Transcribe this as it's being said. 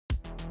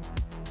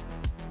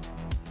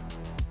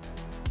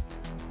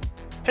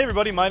Hey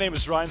everybody, my name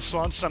is Ryan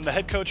Swanson. I'm the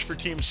head coach for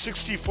Team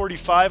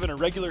 6045 and a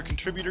regular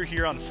contributor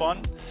here on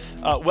Fun.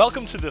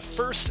 Welcome to the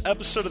first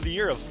episode of the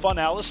year of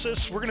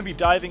FUNalysis. We're going to be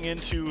diving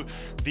into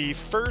the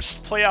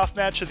first playoff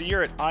match of the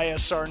year at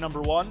ISR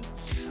number 1.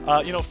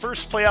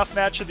 First playoff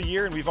match of the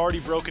year, and we've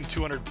already broken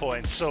 200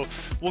 points. So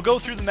we'll go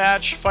through the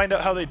match, find out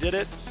how they did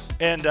it,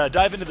 and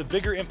dive into the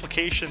bigger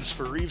implications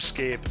for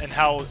REEFSCAPE and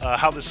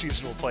how the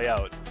season will play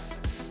out.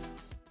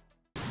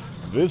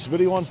 This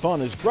video on Fun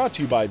is brought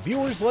to you by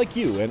viewers like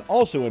you and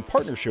also in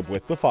partnership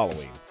with the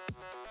following.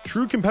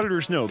 True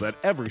competitors know that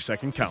every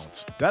second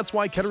counts. That's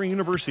why Kettering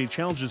University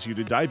challenges you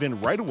to dive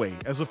in right away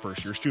as a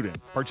first-year student.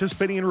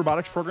 Participating in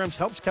robotics programs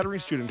helps Kettering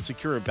students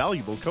secure a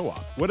valuable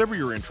co-op. Whatever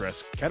your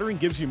interests, Kettering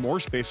gives you more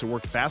space to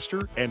work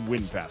faster and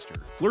win faster.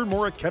 Learn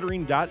more at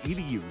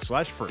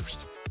kettering.edu/first.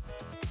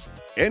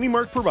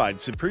 AndyMark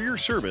provides superior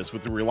service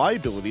with the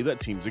reliability that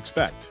teams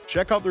expect.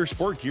 Check out their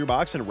sport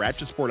gearbox and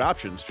ratchet sport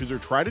options to their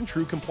tried and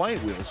true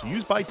compliant wheels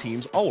used by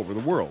teams all over the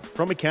world.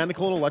 From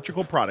mechanical and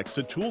electrical products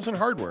to tools and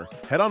hardware,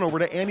 head on over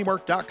to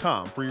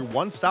andymark.com for your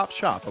one-stop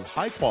shop of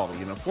high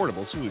quality and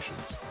affordable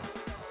solutions.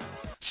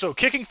 So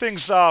kicking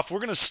things off, we're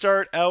going to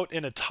start out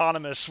in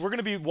autonomous. We're going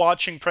to be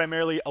watching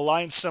primarily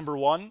Alliance number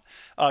 1,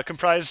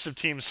 comprised of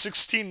teams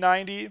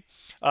 1690,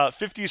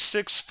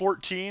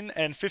 5614,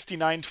 and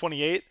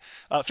 5928.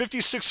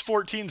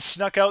 5614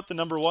 snuck out the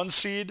number 1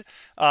 seed,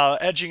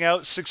 edging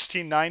out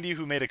 1690,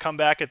 who made a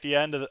comeback at the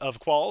end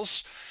of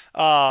quals.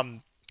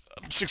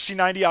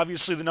 1690,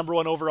 obviously the number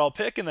 1 overall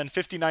pick, and then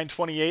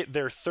 5928,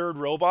 their third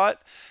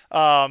robot.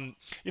 We're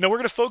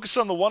going to focus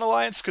on the One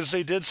Alliance because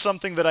they did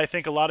something that I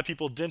think a lot of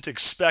people didn't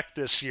expect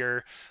this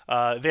year.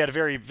 They had a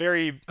very,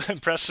 very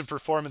impressive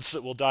performance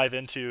that we'll dive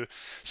into.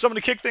 So I'm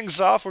going to kick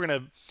things off. We're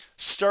going to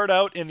start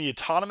out in the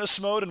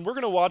autonomous mode, and we're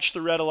going to watch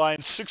the Red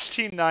Alliance.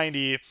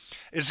 1690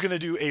 is going to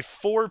do a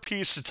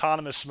 4-piece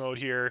autonomous mode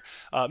here.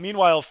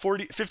 Meanwhile,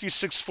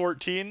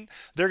 5614,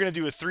 they're going to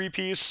do a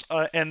 3-piece,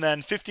 and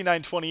then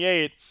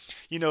 5928,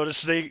 you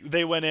notice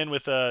they went in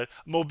with a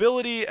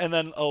mobility and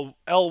then a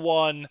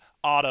L1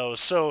 auto.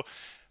 So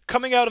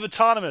coming out of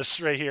autonomous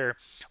right here,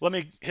 let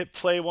me hit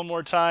play one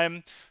more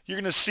time. You're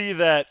going to see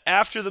that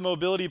after the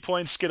mobility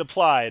points get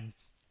applied,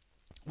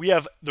 we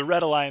have the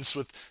Red Alliance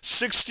with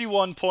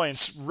 61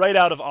 points right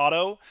out of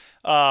auto.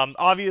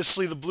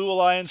 Obviously the Blue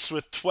Alliance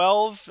with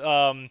 12.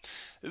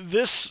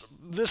 This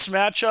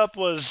matchup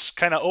was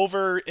kind of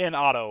over in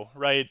auto,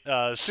 right?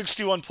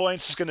 61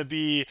 points is going to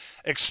be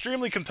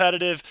extremely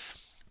competitive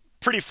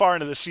pretty far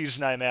into the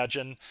season, I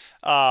imagine.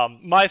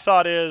 My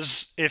thought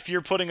is, if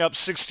you're putting up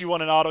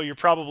 61 in auto, you're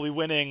probably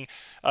winning.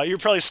 You're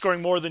probably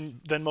scoring more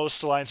than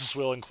most alliances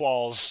will in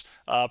quals,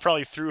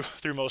 probably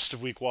through most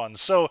of week 1.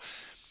 So,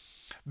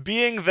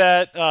 being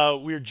that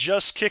we're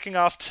just kicking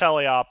off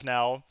teleop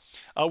now,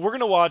 we're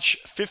going to watch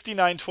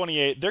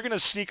 5928. They're going to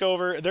sneak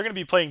over. They're going to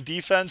be playing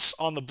defense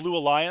on the Blue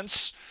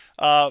Alliance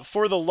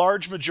for the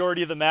large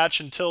majority of the match,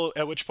 until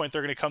at which point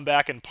they're going to come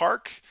back and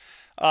park.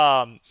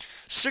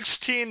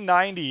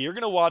 1690, you're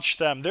going to watch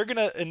them. They're going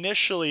to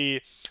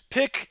initially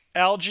pick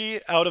algae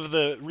out of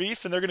the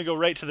reef, and they're going to go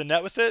right to the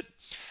net with it.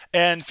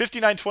 And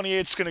 5928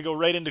 is going to go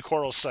right into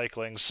coral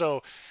cycling.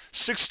 So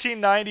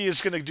 1690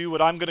 is going to do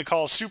what I'm going to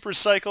call super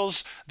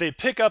cycles. They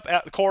pick up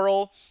at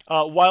coral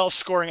while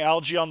scoring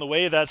algae on the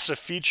way. That's a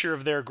feature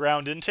of their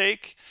ground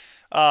intake.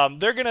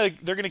 They're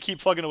gonna keep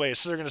plugging away.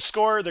 So they're going to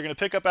score. They're going to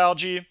pick up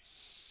algae,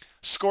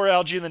 score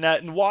algae in the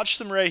net, and watch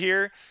them right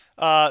here.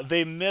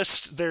 They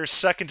missed their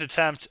second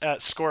attempt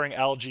at scoring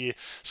algae.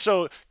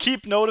 So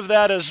keep note of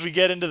that as we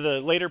get into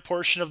the later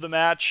portion of the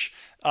match.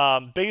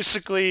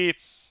 Basically,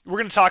 we're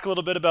going to talk a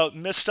little bit about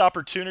missed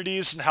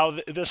opportunities and how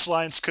this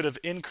alliance could have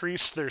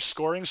increased their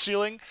scoring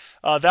ceiling.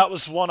 That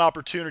was one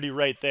opportunity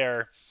right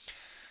there.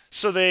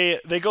 So they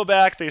go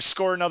back, they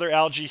score another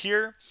algae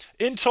here.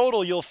 In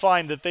total, you'll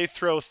find that they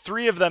throw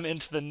 3 of them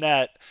into the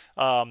net,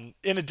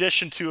 in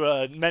addition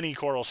to many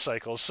coral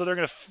cycles. So they're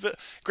going to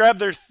grab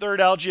their third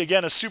algae,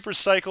 again, a super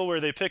cycle where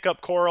they pick up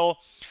coral,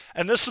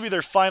 and this will be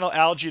their final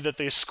algae that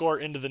they score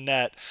into the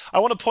net. I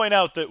want to point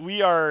out that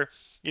we are,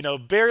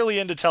 barely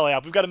into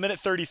teleop. We've got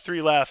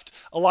 1:33 left.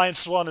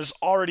 Alliance 1 is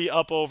already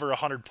up over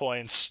 100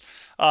 points.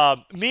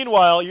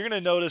 Meanwhile, you're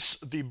going to notice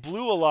the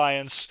Blue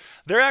Alliance,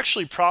 they're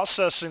actually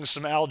processing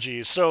some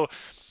algae. So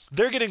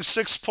they're getting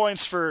 6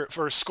 points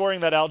for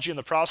scoring that algae in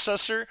the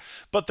processor,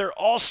 but they're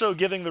also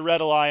giving the Red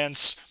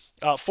Alliance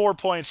 4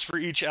 points for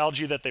each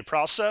algae that they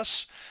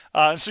process.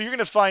 And so you're going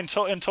to find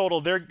in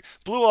total, their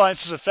Blue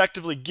Alliance is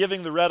effectively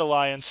giving the Red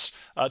Alliance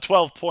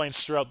 12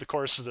 points throughout the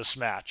course of this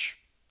match.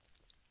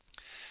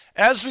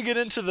 As we get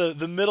into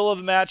the middle of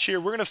the match here,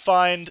 we're going to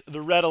find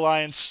the Red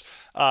Alliance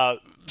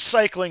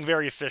cycling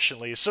very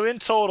efficiently. So in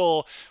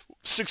total,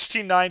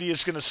 1690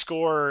 is going to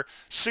score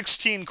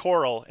 16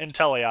 coral in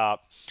teleop.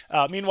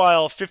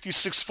 Meanwhile,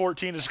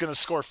 5614 is going to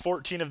score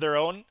 14 of their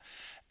own.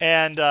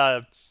 And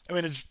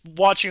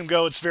watching them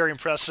go, it's very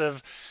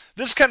impressive.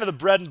 This is kind of the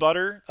bread and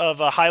butter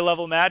of a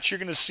high-level match. You're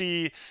going to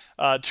see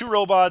 2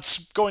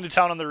 robots going to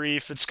town on the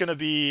reef. It's going to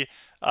be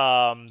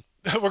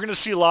we're going to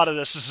see a lot of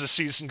this as the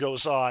season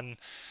goes on.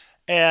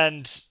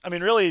 And I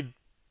mean, really,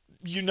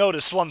 you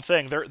notice one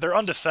thing: they're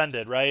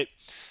undefended, right?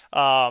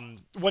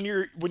 When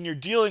you're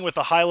dealing with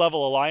a high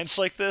level alliance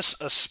like this,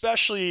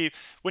 especially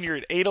when you're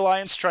at 8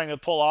 alliance trying to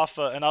pull off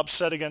an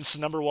upset against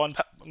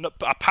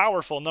a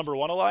powerful number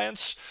one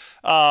alliance,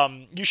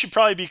 you should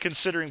probably be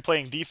considering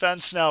playing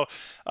defense. Now,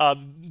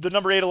 the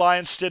number 8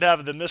 alliance did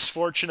have the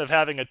misfortune of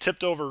having a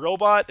tipped over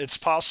robot. It's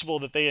possible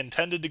that they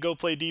intended to go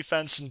play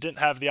defense and didn't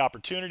have the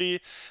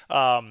opportunity.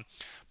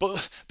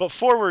 But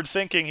forward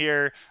thinking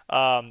here,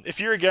 if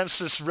you're against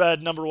this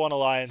red number one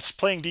alliance,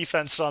 playing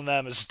defense on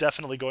them is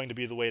definitely going to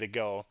be the way to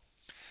go.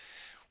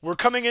 We're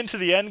coming into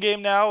the end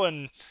game now,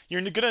 and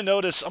you're going to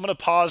notice I'm going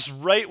to pause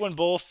right when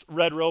both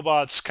red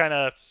robots kind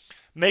of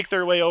make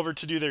their way over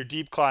to do their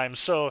deep climb.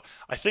 So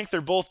I think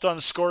they're both done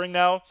scoring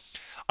now.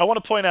 I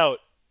want to point out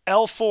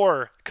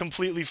L4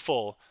 completely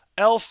full.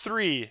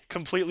 L3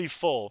 completely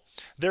full.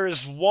 There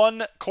is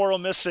one coral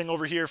missing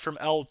over here from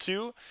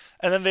L2,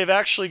 and then they've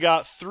actually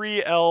got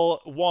 3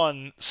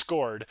 L1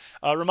 scored.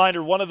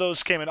 Reminder, one of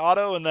those came in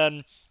auto, and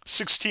then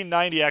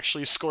 1690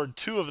 actually scored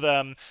 2 of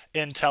them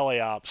in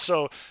teleop.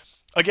 So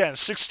again,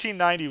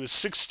 1690 was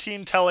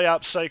 16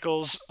 teleop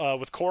cycles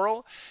with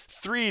coral,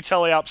 3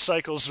 teleop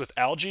cycles with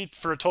algae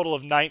for a total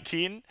of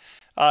 19.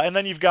 And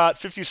then you've got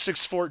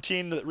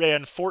 5614 that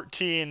ran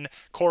 14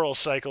 coral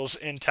cycles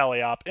in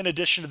teleop, in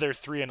addition to their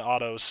 3 in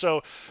auto.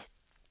 So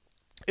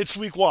it's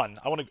week 1.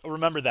 I want to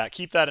remember that.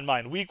 Keep that in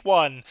mind. Week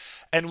 1,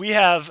 and we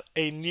have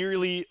a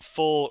nearly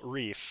full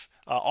reef,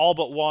 all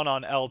but 1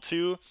 on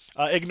L2,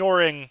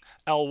 ignoring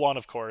L1,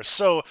 of course.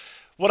 So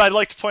what I'd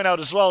like to point out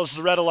as well is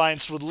the Red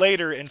Alliance would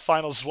later in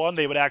Finals 1,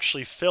 they would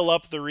actually fill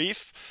up the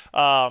reef,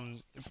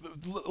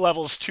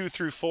 levels 2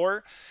 through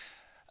 4.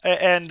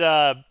 And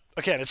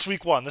again, it's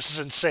week 1. This is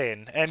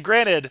insane. And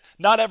granted,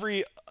 not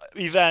every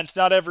event,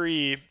 not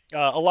every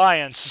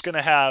alliance is going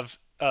to have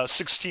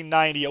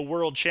 1690, a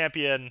world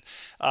champion,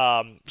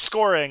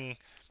 scoring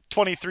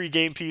 23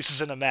 game pieces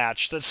in a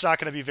match. That's not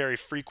going to be very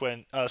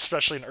frequent,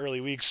 especially in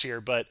early weeks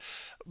here. But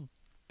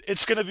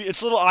it's a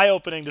little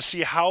eye-opening to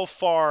see how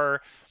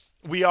far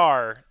we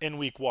are in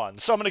week 1.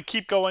 So I'm going to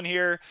keep going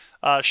here,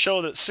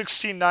 show that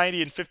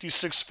 1690 and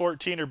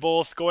 5614 are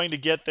both going to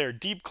get their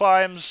deep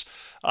climbs,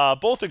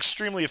 both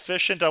extremely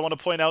efficient. I want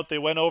to point out they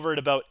went over at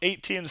about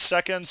 18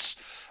 seconds,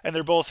 and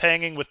they're both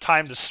hanging with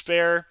time to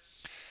spare.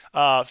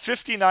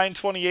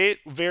 5928,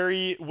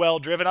 very well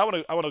driven. I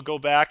want to go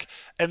back,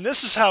 and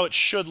this is how it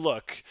should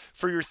look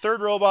for your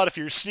third robot. If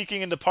you're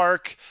sneaking into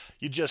park,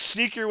 you just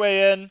sneak your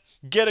way in,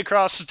 get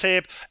across the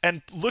tape,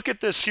 and look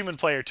at this human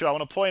player too. I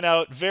want to point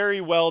out, very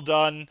well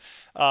done,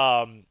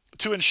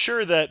 to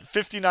ensure that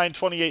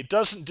 5928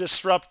 doesn't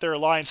disrupt their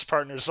alliance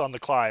partners on the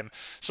climb.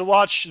 So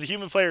watch the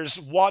human players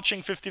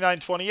watching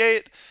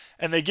 5928,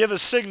 and they give a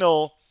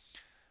signal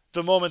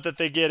the moment that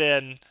they get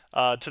in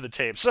to the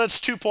tape. So that's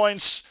 2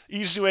 points.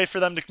 Easy way for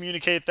them to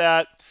communicate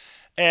that.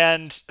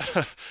 And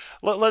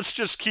let's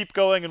just keep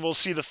going, and we'll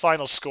see the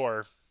final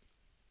score.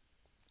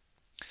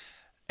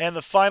 And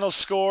the final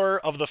score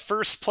of the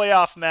first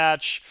playoff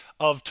match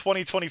of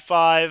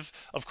 2025,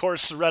 of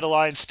course, the Red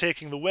Alliance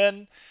taking the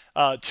win.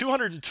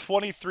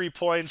 223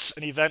 points,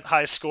 an event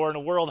high score and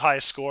a world high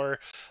score.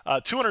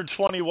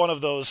 221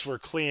 of those were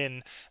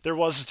clean. There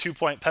was a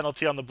 2-point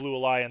penalty on the Blue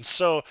Alliance.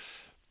 So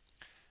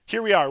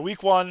here we are,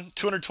 week 1,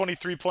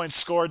 223 points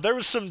scored. There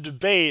was some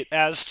debate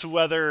as to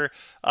whether,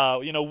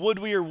 would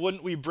we or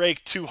wouldn't we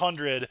break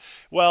 200?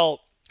 Well,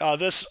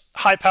 this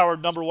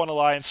high-powered number 1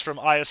 alliance from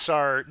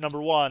ISR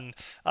number 1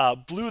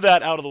 blew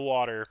that out of the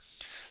water.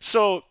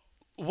 So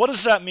what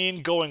does that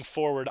mean going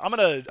forward? I'm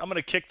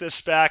gonna kick this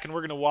back, and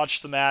we're gonna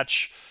watch the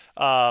match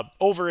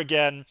over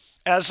again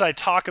as I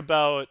talk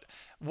about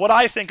what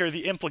I think are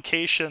the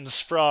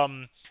implications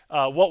from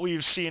what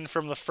we've seen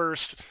from the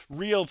first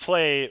real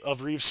play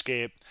of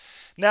REEFSCAPE.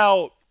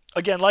 Now,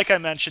 again, like I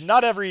mentioned,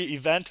 not every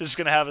event is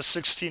going to have a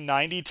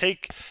 1690.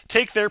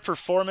 Take their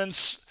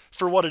performance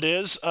for what it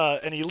is,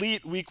 an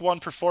elite week 1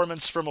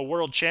 performance from a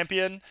world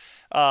champion.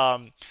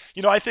 I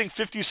think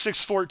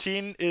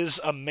 5614 is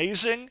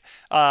amazing,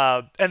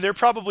 and they're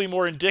probably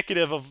more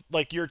indicative of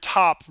like your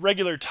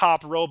regular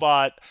top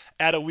robot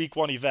at a week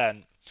 1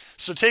 event.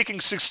 So taking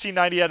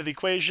 1690 out of the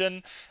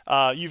equation,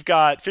 you've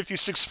got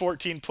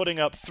 5614 putting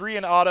up 3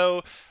 in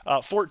auto,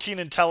 14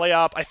 in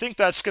teleop. I think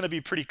that's going to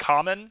be pretty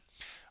common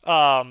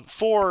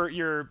for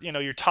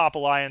your top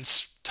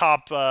alliance,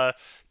 top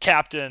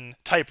captain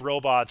type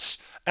robots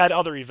at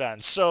other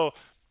events. So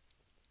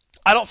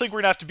I don't think we're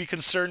going to have to be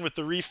concerned with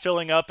the reef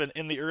filling up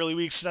in the early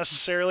weeks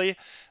necessarily,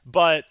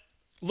 but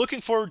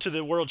looking forward to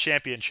the World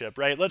Championship,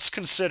 right? Let's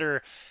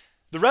consider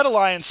the Red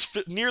Alliance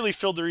nearly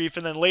filled the reef,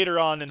 and then later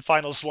on in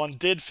Finals 1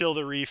 did fill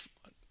the reef,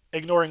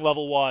 ignoring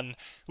level 1,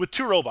 with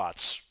 2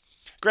 robots.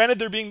 Granted,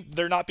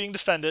 they're not being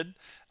defended,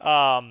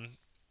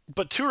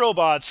 but 2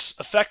 robots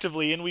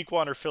effectively in week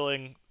 1 are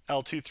filling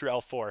L2 through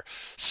L4.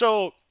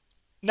 So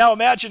now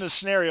imagine a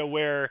scenario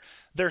where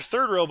their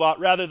third robot,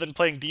 rather than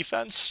playing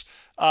defense,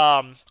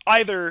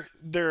 either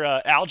they're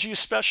algae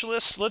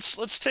specialist.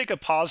 Let's take a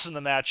pause in the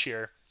match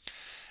here.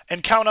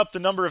 and count up the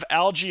number of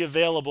algae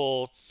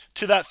available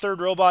to that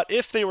third robot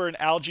if they were an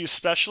algae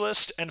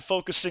specialist and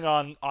focusing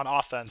on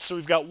offense. So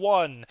we've got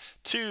 1,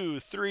 2,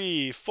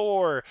 3,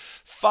 4,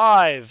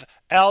 5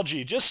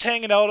 algae just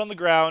hanging out on the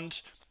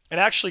ground, and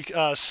actually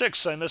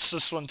 6, I missed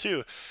this one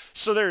too.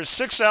 So there's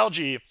 6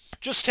 algae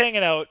just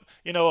hanging out.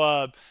 You know,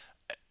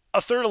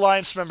 a third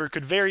alliance member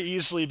could very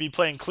easily be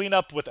playing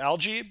cleanup with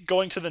algae,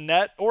 going to the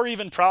net, or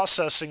even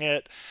processing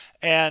it,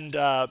 and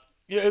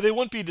they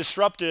wouldn't be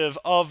disruptive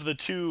of the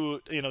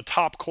two,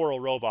 top coral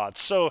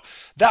robots. So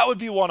that would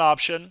be one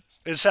option,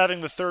 is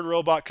having the third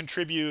robot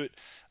contribute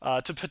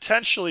to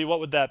potentially, what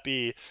would that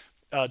be,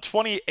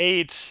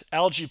 28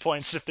 algae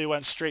points if they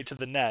went straight to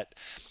the net.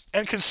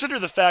 And consider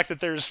the fact that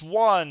there's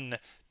 1,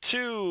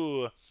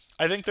 2,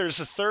 I think there's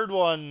a third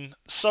one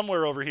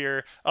somewhere over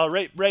here,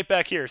 right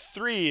back here,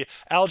 3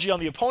 algae on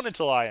the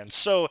opponent alliance.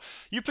 So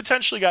you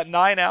potentially got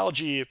 9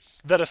 algae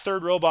that a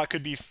third robot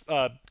could be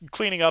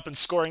cleaning up and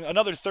scoring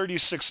another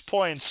 36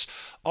 points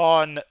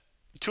on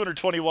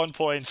 221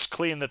 points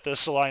clean that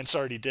this alliance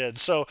already did.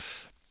 So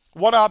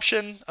one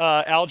option,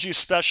 algae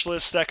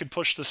specialist, that could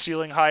push the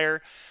ceiling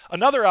higher.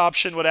 Another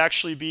option would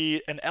actually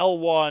be an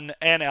L1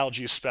 and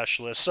algae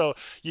specialist. So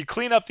you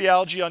clean up the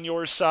algae on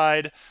your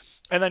side,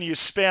 and then you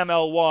spam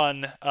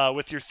L1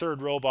 with your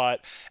third robot.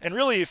 And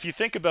really, if you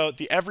think about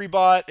the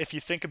EveryBot, if you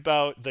think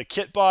about the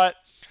KitBot,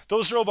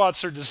 those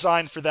robots are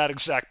designed for that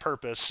exact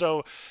purpose.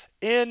 So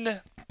in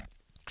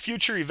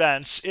future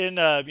events, in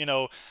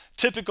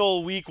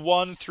typical week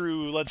 1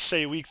 through, let's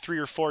say, week 3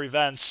 or 4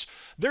 events,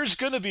 there's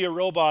going to be a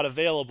robot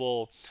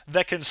available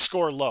that can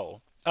score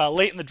low.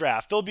 Late in the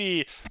draft, there'll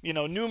be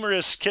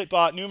numerous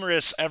KitBot,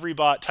 numerous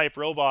EveryBot type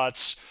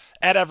robots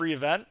at every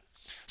event.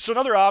 So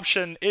another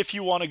option, if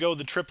you want to go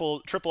the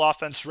triple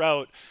offense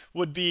route,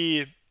 would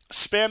be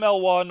spam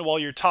L1 while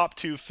your top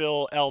 2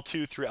 fill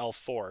L2 through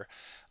L4.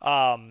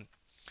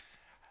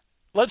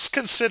 Let's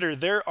consider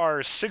there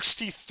are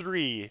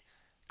 63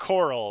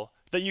 coral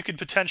that you could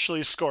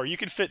potentially score. You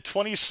could fit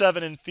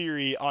 27 in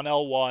theory on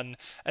L1,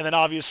 and then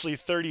obviously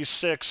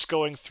 36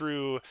 going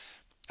through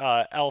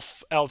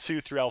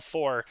L2 through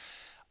L4.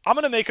 I'm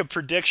going to make a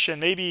prediction.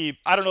 Maybe,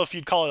 I don't know if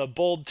you'd call it a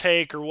bold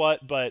take or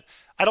what, but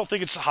I don't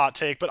think it's a hot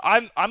take. But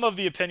I'm of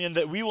the opinion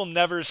that we will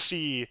never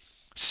see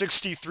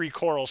 63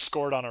 coral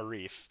scored on a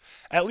reef.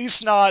 At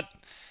least not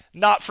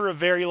for a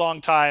very long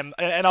time.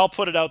 And I'll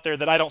put it out there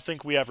that I don't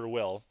think we ever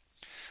will.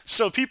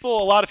 So a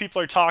lot of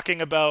people are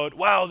talking about,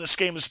 wow, this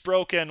game is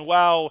broken.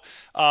 Wow,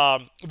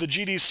 the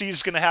GDC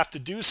is going to have to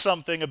do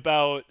something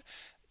about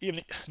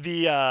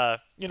the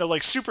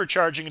like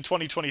supercharging in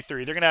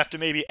 2023. They're going to have to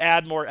maybe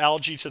add more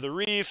algae to the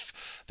reef.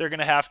 They're going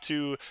to have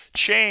to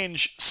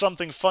change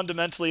something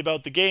fundamentally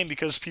about the game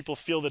because people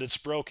feel that it's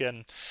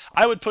broken.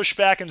 I would push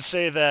back and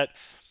say that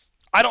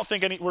I don't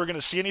think we're going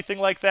to see anything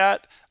like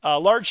that,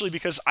 largely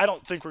because I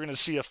don't think we're going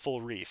to see a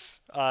full reef.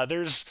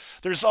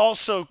 There's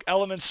also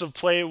elements of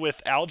play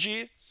with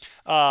algae.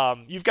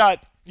 You've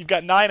got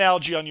 9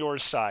 algae on your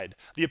side.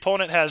 The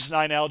opponent has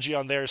 9 algae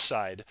on their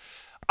side.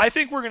 I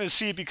think we're going to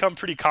see it become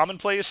pretty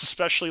commonplace,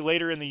 especially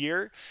later in the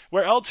year,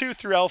 where L2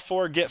 through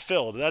L4 get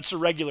filled. That's a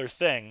regular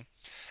thing.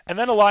 And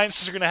then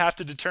alliances are going to have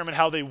to determine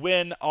how they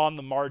win on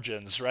the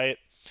margins, right?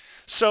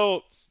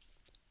 So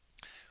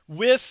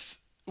with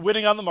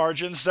winning on the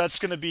margins, that's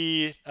going to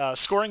be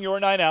scoring your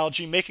 9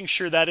 algae, making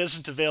sure that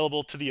isn't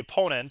available to the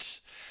opponent,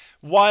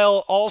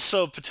 while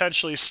also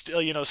potentially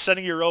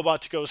sending your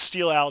robot to go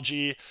steal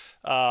algae.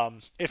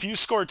 If you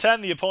score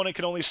 10, the opponent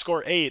can only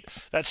score 8.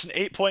 That's an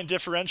 8-point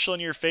differential in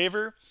your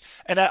favor.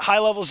 And at high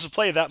levels of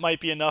play, that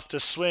might be enough to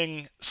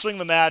swing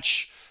the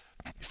match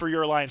for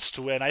your alliance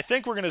to win. I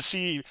think we're going to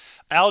see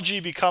algae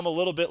become a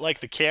little bit like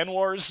the Can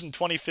Wars in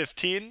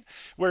 2015,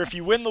 where if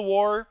you win the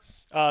war,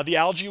 the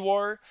algae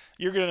war,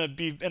 you're going to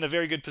be in a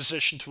very good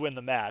position to win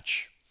the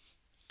match.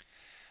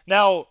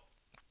 Now,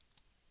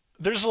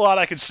 there's a lot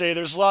I could say.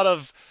 There's a lot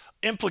of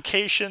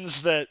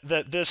implications that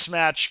this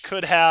match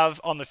could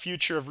have on the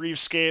future of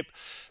REEFSCAPE,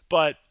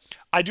 but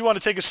I do want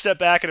to take a step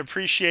back and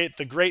appreciate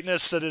the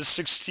greatness that is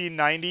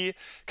 1690,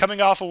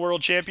 coming off a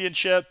world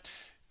championship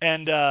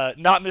and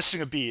not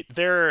missing a beat.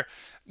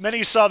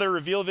 Many saw their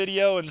reveal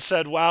video and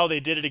said, wow, they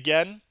did it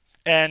again.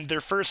 And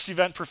their first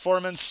event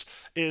performance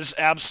is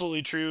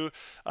absolutely true.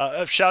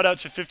 A shout out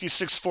to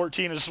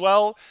 5614 as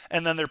well,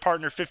 and then their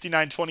partner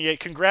 5928.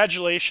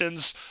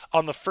 Congratulations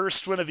on the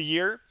first win of the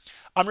year.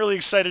 I'm really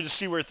excited to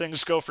see where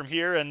things go from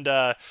here, and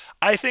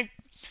I think,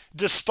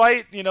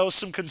 despite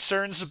some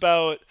concerns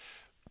about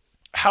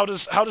how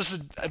does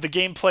the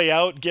game play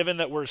out, given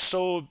that we're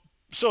so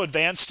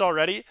advanced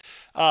already,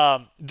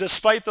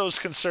 despite those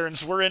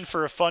concerns, we're in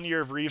for a fun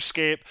year of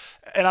REEFSCAPE,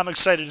 and I'm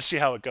excited to see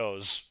how it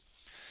goes.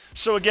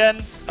 So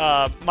again,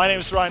 my name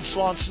is Ryan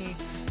Swanson.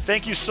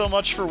 Thank you so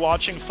much for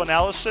watching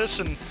FUNalysis,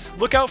 and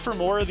look out for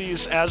more of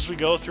these as we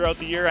go throughout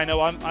the year. I know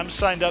I'm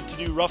signed up to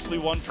do roughly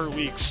 1 per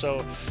week,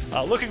 so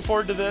looking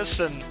forward to this,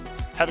 and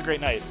have a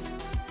great night.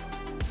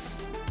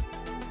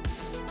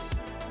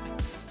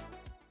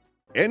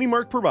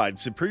 AndyMark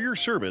provides superior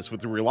service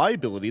with the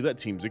reliability that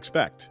teams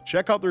expect.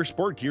 Check out their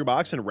sport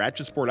gearbox and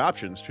ratchet sport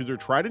options to their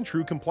tried and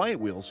true compliant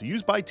wheels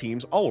used by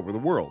teams all over the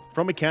world.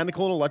 From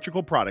mechanical and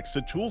electrical products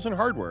to tools and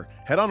hardware,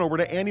 head on over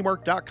to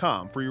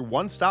andymark.com for your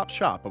one-stop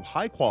shop of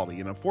high quality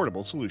and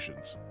affordable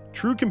solutions.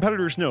 True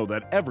competitors know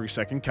that every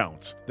second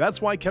counts. That's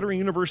why Kettering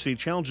University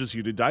challenges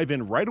you to dive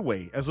in right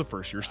away as a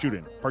first-year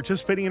student.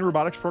 Participating in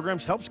robotics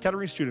programs helps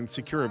Kettering students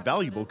secure a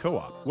valuable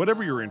co-op.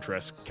 Whatever your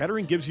interests,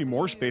 Kettering gives you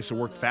more space to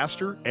work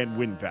faster and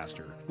win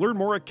faster. Learn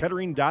more at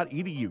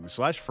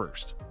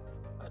kettering.edu/first.